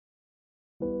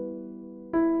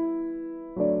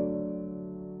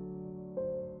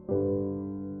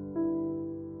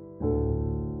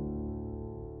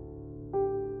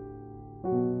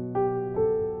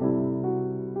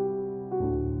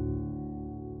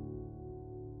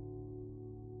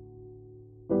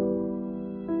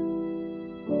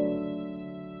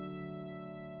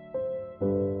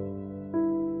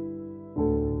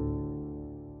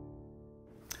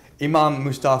Imam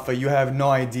Mustafa, you have no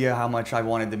idea how much I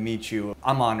wanted to meet you.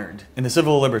 I'm honored. In the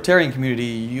civil libertarian community,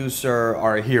 you, sir,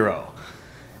 are a hero.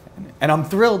 And I'm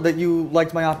thrilled that you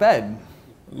liked my op-ed.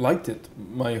 Liked it.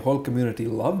 My whole community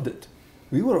loved it.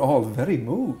 We were all very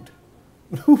moved.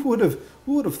 Who would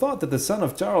have thought that the son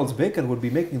of Charles Bacon would be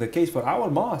making the case for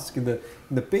our mosque in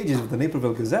the pages of the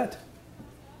Naperville Gazette?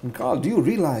 And Carl, do you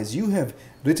realize you have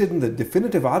written the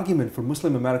definitive argument for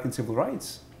Muslim American civil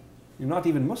rights? You're not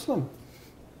even Muslim.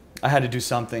 I had to do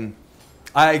something.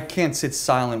 I can't sit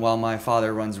silent while my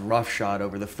father runs roughshod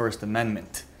over the First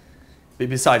Amendment.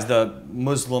 Besides, the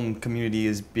Muslim community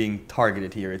is being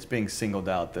targeted here. It's being singled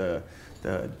out. The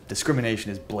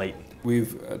discrimination is blatant.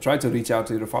 We've tried to reach out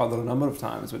to your father a number of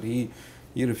times, but he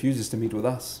refuses to meet with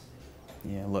us.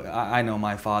 Yeah, look, I know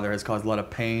my father has caused a lot of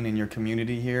pain in your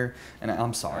community here, and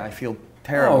I'm sorry. I feel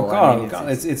terrible. Oh, Carl,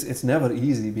 it's never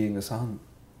easy being a son.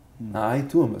 I,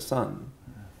 too, am a son.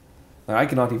 I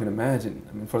cannot even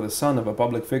imagine, for the son of a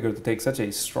public figure to take such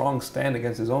a strong stand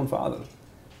against his own father.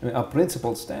 A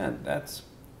principled stand, it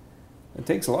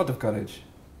takes a lot of courage.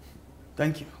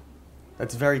 Thank you.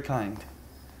 That's very kind.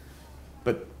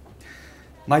 But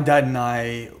my dad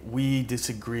and we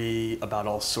disagree about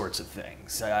all sorts of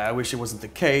things. I wish it wasn't the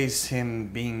case, him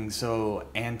being so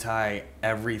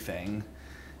anti-everything,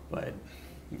 but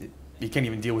he can't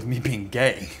even deal with me being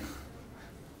gay.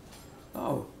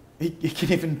 Oh. He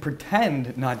can't even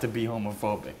pretend not to be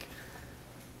homophobic.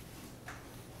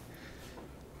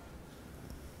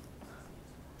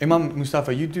 Imam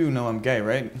Mustafa, you do know I'm gay,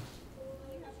 right?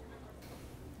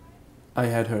 I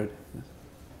had heard.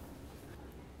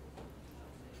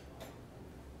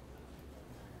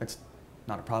 That's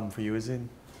not a problem for you, is it?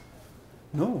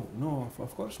 No,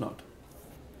 of course not.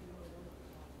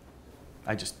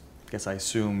 I just guess I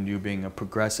assumed you being a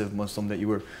progressive Muslim that you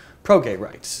were pro-gay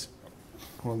rights.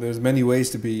 Well, there's many ways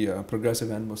to be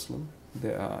progressive and Muslim.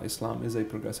 Islam is a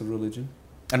progressive religion.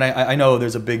 And I know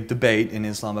there's a big debate in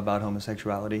Islam about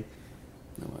homosexuality.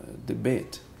 No,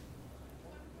 debate?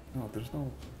 No, there's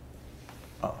no...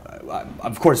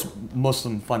 Of course,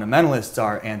 Muslim fundamentalists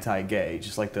are anti-gay,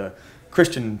 just like the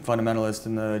Christian fundamentalist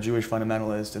and the Jewish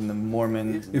fundamentalist and the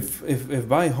Mormon. If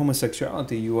by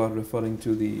homosexuality you are referring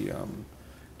to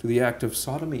the act of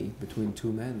sodomy between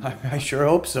two men. I sure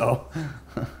hope so.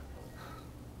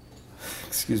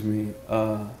 Excuse me.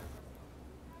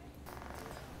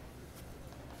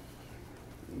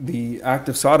 The act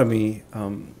of sodomy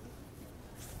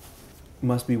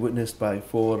must be witnessed by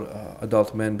 4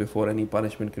 adult men before any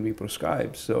punishment can be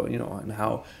prescribed. So, and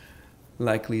how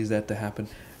likely is that to happen?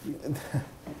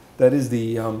 That is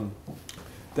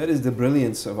the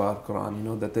brilliance of our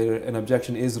Quran, that an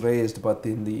objection is raised, but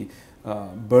then the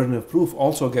burden of proof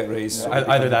also get raised. So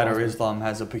either that or Islam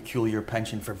has a peculiar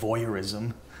penchant for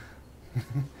voyeurism.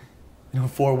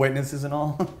 4 witnesses and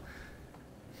all.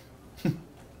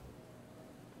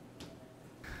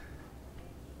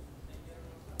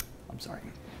 I'm sorry.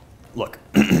 Look,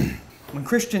 when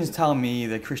Christians tell me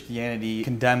that Christianity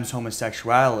condemns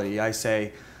homosexuality, I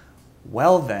say,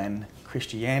 well then,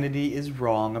 Christianity is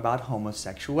wrong about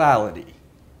homosexuality.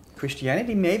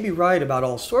 Christianity may be right about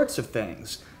all sorts of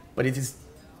things, but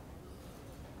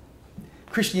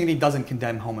Christianity doesn't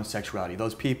condemn homosexuality.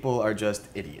 Those people are just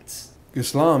idiots.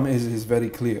 Islam is very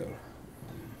clear.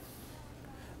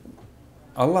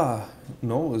 Allah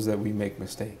knows that we make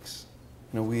mistakes.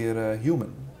 We're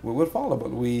human. We're fallible.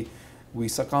 We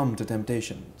succumb to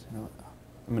temptations.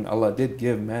 Allah did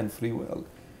give man free will.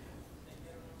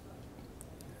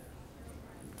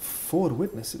 4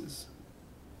 witnesses.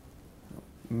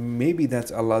 Maybe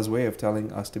that's Allah's way of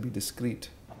telling us to be discreet.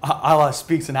 Allah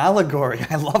speaks in allegory.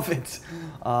 I love it.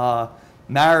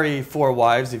 Marry 4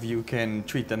 wives if you can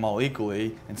treat them all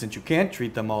equally, and since you can't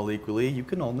treat them all equally, you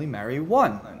can only marry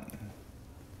 1.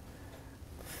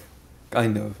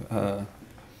 Kind of.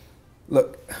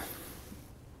 Look,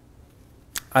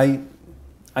 I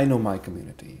know my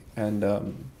community, and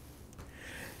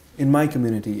in my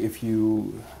community, if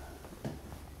you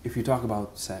talk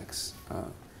about sex,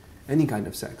 any kind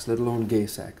of sex, let alone gay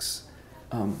sex,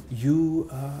 you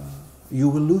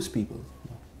will lose people.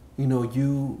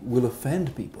 You will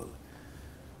offend people.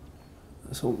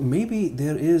 So maybe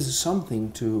there is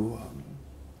something to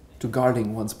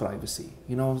guarding one's privacy.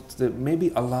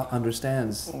 Maybe Allah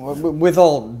understands. With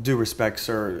all due respect,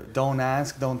 sir, don't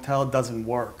ask, don't tell doesn't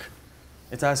work.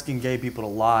 It's asking gay people to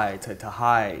lie, to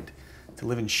hide, to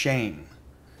live in shame.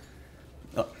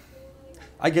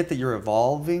 I get that you're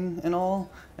evolving and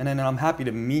all, and then I'm happy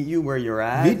to meet you where you're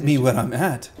at. Meet me where I'm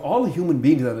at. All human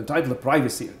beings are entitled to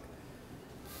privacy.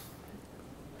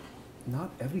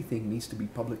 not everything needs to be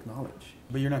public knowledge.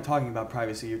 But you're not talking about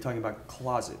privacy, you're talking about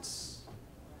closets.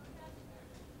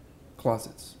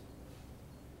 Closets.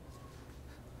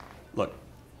 Look,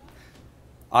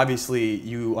 obviously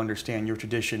you understand your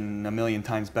tradition a million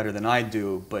times better than I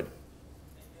do, but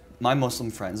my Muslim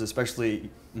friends, especially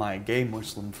my gay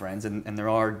Muslim friends, and there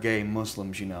are gay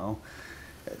Muslims, you know,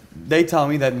 they tell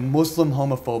me that Muslim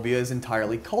homophobia is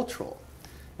entirely cultural,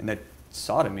 and that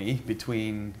sodomy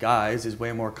between guys is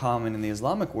way more common in the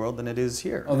Islamic world than it is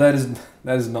here. Oh, that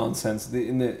is nonsense.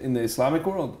 In the Islamic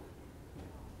world,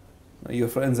 your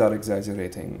friends are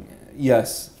exaggerating.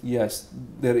 Yes,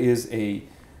 there is a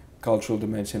cultural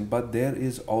dimension, but there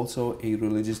is also a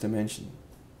religious dimension.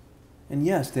 And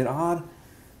yes, there are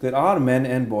men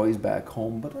and boys back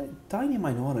home, but a tiny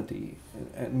minority,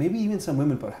 and maybe even some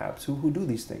women perhaps, who do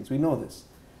these things. We know this.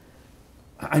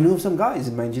 I knew of some guys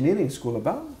in my engineering school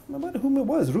about whom it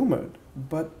was rumored,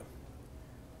 but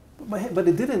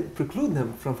it didn't preclude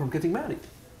them from getting married,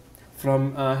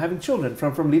 from having children,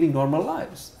 from leading normal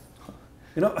lives.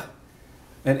 You know,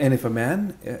 and if a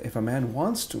man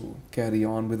wants to carry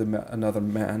on with another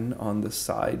man on the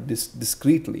side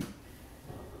discreetly,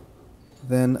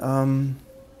 then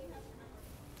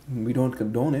we don't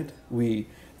condone it. We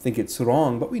think it's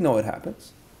wrong, but we know it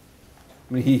happens.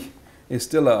 I mean, he is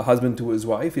still a husband to his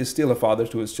wife. He's still a father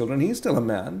to his children. He's still a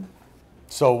man.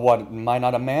 So what, am I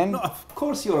not a man? No, of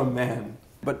course you're a man.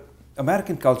 But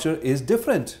American culture is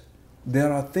different.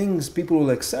 There are things people will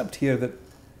accept here that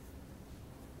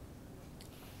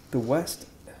the West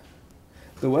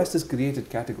has created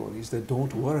categories that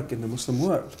don't work in the Muslim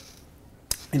world.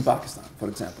 In Pakistan, for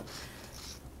example,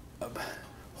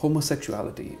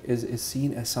 homosexuality is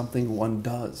seen as something one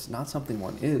does, not something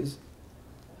one is.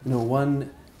 You know,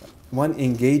 one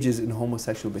engages in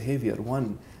homosexual behavior.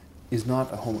 One is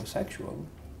not a homosexual.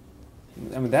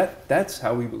 I mean, that's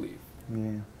how we believe.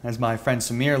 Yeah. As my friend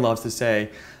Samir loves to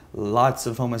say, lots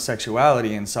of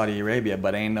homosexuality in Saudi Arabia,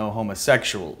 but ain't no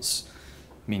homosexuals.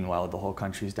 Meanwhile, the whole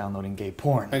country's downloading gay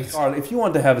porn. Hey, Carl, if you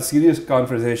want to have a serious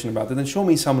conversation about it, then show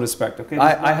me some respect, okay?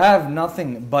 I have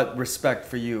nothing but respect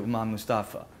for you, Imam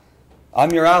Mustafa.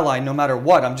 I'm your ally no matter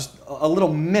what. I'm just a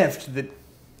little miffed that...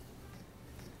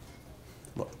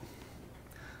 Look,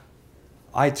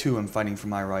 I too am fighting for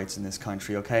my rights in this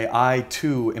country, okay? I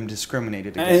too am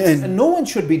discriminated against. And no one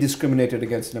should be discriminated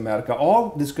against in America.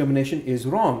 All discrimination is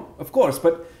wrong, of course,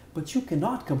 but you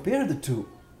cannot compare the two.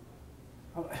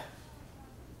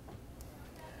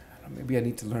 Maybe I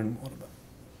need to learn more about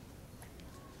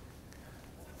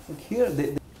it. Look,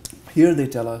 here they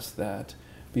tell us that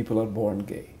people are born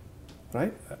gay,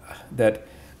 right? That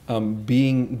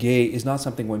being gay is not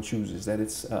something one chooses, that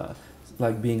it's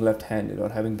like being left-handed or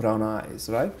having brown eyes,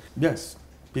 right? Yes,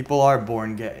 people are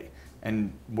born gay,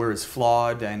 and we're as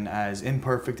flawed and as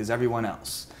imperfect as everyone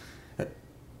else.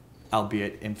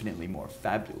 Albeit infinitely more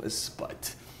fabulous,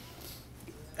 but...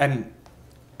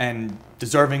 And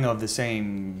deserving of the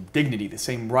same dignity, the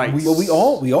same rights. We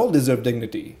all deserve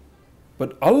dignity,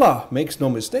 but Allah makes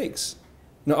no mistakes.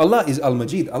 No, Allah is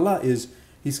Al-Majid.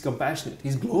 He's compassionate.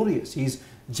 He's glorious. He's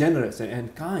generous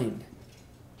and kind.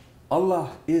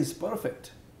 Allah is perfect.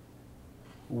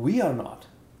 We are not,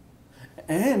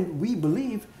 and we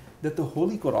believe that the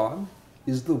Holy Quran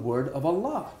is the word of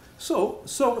Allah. So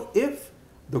if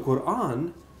the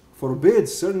Quran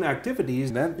forbids certain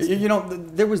activities, then you know,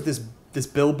 there was this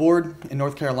billboard in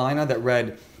North Carolina that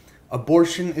read,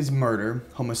 "Abortion is murder,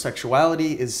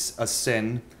 homosexuality is a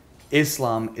sin,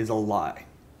 Islam is a lie."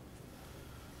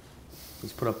 It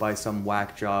was put up by some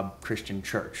whack job Christian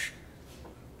church.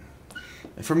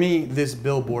 And for me, this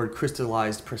billboard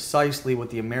crystallized precisely what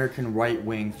the American right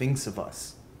wing thinks of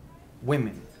us: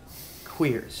 women,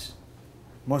 queers,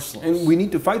 Muslims. And we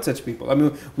need to fight such people. I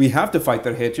mean, we have to fight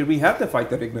their hatred, we have to fight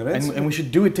their ignorance. And we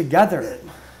should do it together.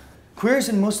 Queers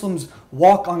and Muslims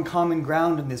walk on common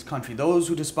ground in this country. Those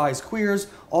who despise queers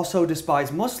also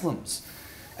despise Muslims.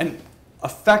 And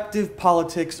effective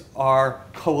politics are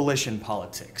coalition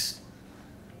politics.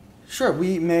 Sure,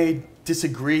 we may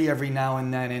disagree every now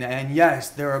and then, and yes,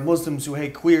 there are Muslims who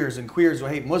hate queers and queers who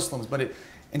hate Muslims, but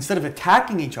instead of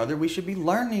attacking each other, we should be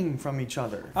learning from each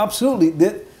other.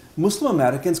 Absolutely. Muslim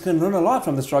Americans can learn a lot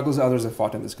from the struggles others have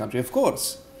fought in this country, of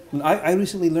course. I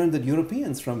recently learned that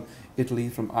Europeans from Italy,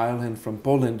 from Ireland, from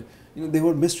Poland, they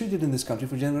were mistreated in this country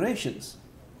for generations.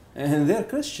 And they're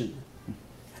Christian.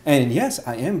 And yes,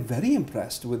 I am very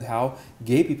impressed with how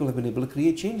gay people have been able to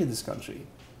create change in this country.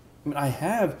 I mean, I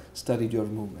have studied your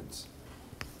movements.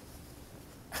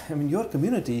 I mean, your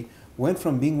community went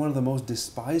from being one of the most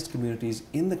despised communities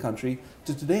in the country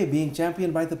to today being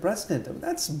championed by the president. I mean,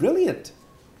 that's brilliant.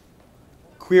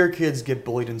 Queer kids get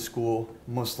bullied in school,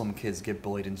 Muslim kids get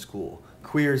bullied in school.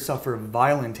 Queers suffer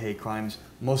violent hate crimes,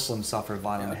 Muslims suffer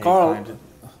violent hate Carl, crimes.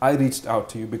 I reached out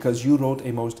to you because you wrote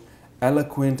a most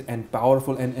eloquent and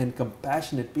powerful and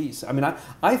compassionate piece. I mean,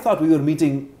 I thought we were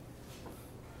meeting.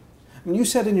 I mean, you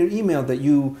said in your email that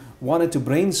you wanted to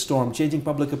brainstorm changing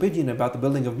public opinion about the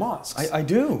building of mosques. I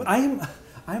do. But I'm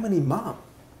an imam.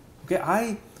 Okay,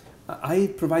 I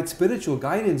provide spiritual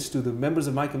guidance to the members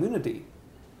of my community.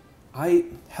 I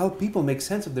help people make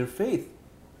sense of their faith.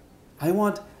 I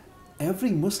want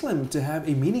every Muslim to have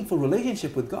a meaningful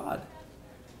relationship with God.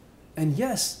 And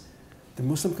yes, the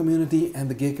Muslim community and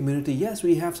the gay community, yes,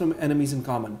 we have some enemies in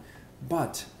common,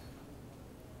 but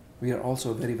we are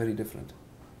also very, very different.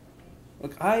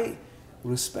 Look, I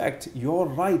respect your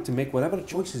right to make whatever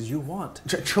choices you want.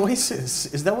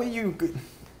 Choices? Is that what you...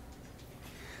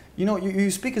 You know, you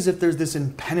speak as if there's this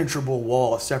impenetrable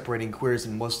wall separating queers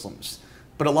and Muslims.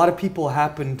 But a lot of people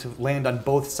happen to land on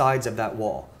both sides of that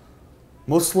wall.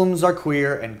 Muslims are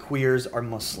queer and queers are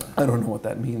Muslim. I don't know what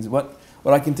that means. What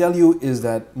I can tell you is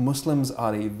that Muslims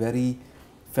are a very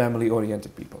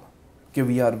family-oriented people. Okay,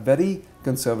 we are very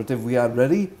conservative. We are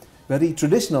very, very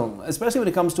traditional, especially when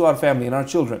it comes to our family and our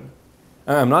children.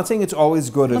 I'm not saying it's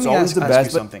always good. It's always the best. Let me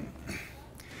ask you something.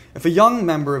 If a young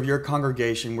member of your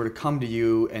congregation were to come to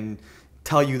you and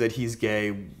tell you that he's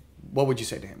gay, what would you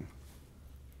say to him?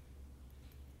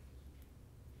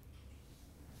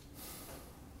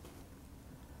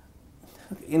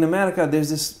 In America, there's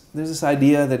this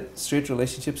idea that straight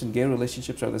relationships and gay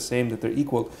relationships are the same, that they're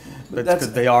equal. That's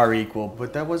because they are equal,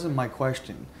 but that wasn't my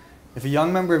question. If a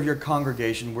young member of your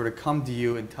congregation were to come to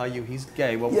you and tell you he's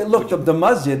gay, what would you... Look, the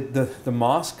masjid, the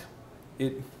mosque,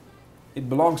 it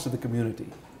belongs to the community.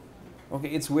 Okay,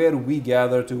 it's where we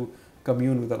gather to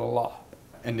commune with Allah.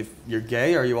 And if you're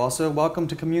gay, are you also welcome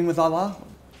to commune with Allah?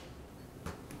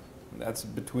 That's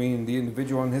between the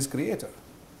individual and his creator.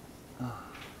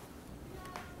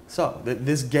 So,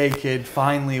 this gay kid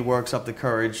finally works up the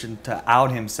courage to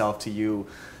out himself to you.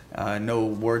 No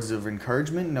words of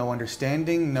encouragement, no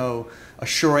understanding, no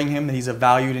assuring him that he's a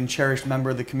valued and cherished member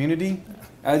of the community?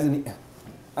 As an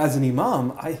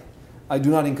imam, I do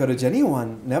not encourage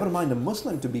anyone, never mind a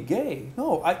Muslim, to be gay.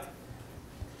 But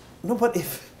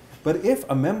if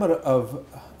a member of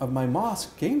my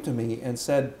mosque came to me and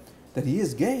said that he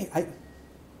is gay,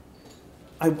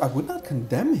 I would not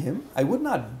condemn him. I would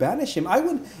not banish him. I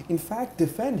would, in fact,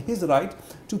 defend his right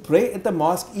to pray at the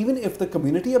mosque even if the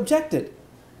community objected.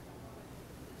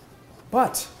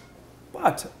 But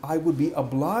I would be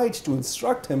obliged to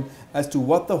instruct him as to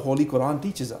what the Holy Quran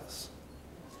teaches us.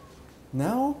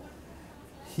 Now,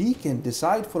 he can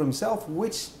decide for himself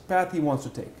which path he wants to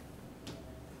take.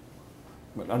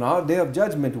 But on our day of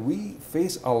judgment, we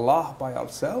face Allah by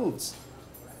ourselves.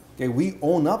 Okay, we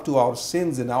own up to our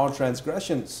sins and our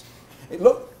transgressions.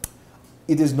 Look,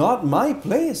 it is not my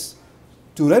place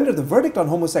to render the verdict on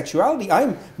homosexuality.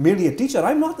 I'm merely a teacher.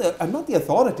 I'm not the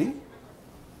authority.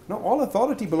 No, all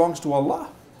authority belongs to Allah.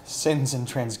 Sins and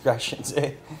transgressions,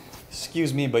 eh?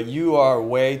 Excuse me, but you are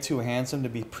way too handsome to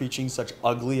be preaching such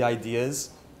ugly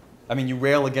ideas. I mean, you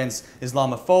rail against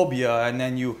Islamophobia and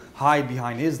then you hide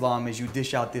behind Islam as you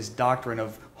dish out this doctrine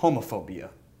of homophobia.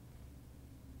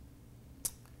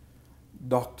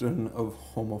 Doctrine of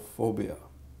homophobia.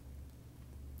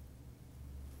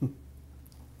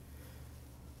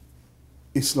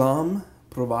 Islam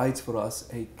provides for us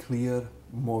a clear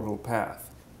moral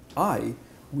path. I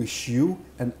wish you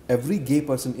and every gay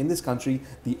person in this country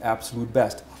the absolute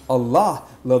best. Allah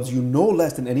loves you no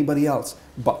less than anybody else.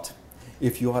 But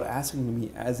if you are asking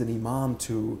me as an imam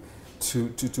to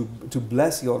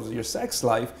bless your sex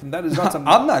life, that is not something...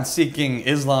 I'm not seeking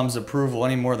Islam's approval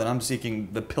any more than I'm seeking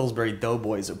the Pillsbury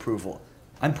Doughboys' approval.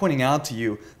 I'm pointing out to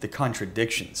you the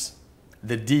contradictions,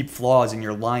 the deep flaws in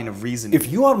your line of reasoning.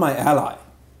 If you are my ally,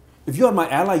 you are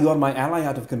my ally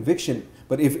out of conviction.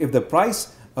 But if the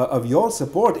price of your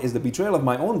support is the betrayal of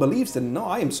my own beliefs, then no,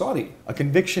 I am sorry. A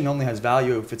conviction only has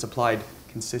value if it's applied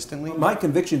consistently. My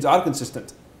convictions are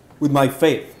consistent with my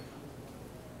faith.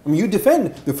 I mean, you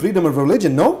defend the freedom of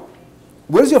religion, no?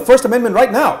 Where's your First Amendment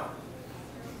right now?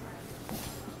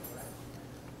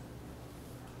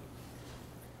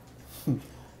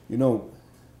 You know,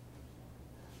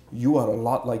 you are a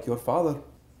lot like your father.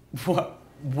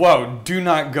 Whoa, do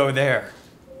not go there.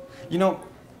 You know,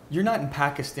 you're not in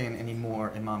Pakistan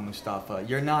anymore, Imam Mustafa.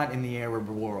 You're not in the Arab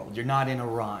world. You're not in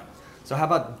Iran. So how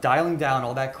about dialing down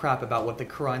all that crap about what the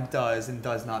Quran does and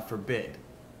does not forbid?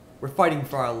 We're fighting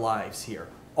for our lives here,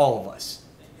 all of us.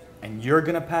 And you're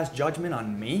gonna pass judgment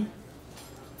on me?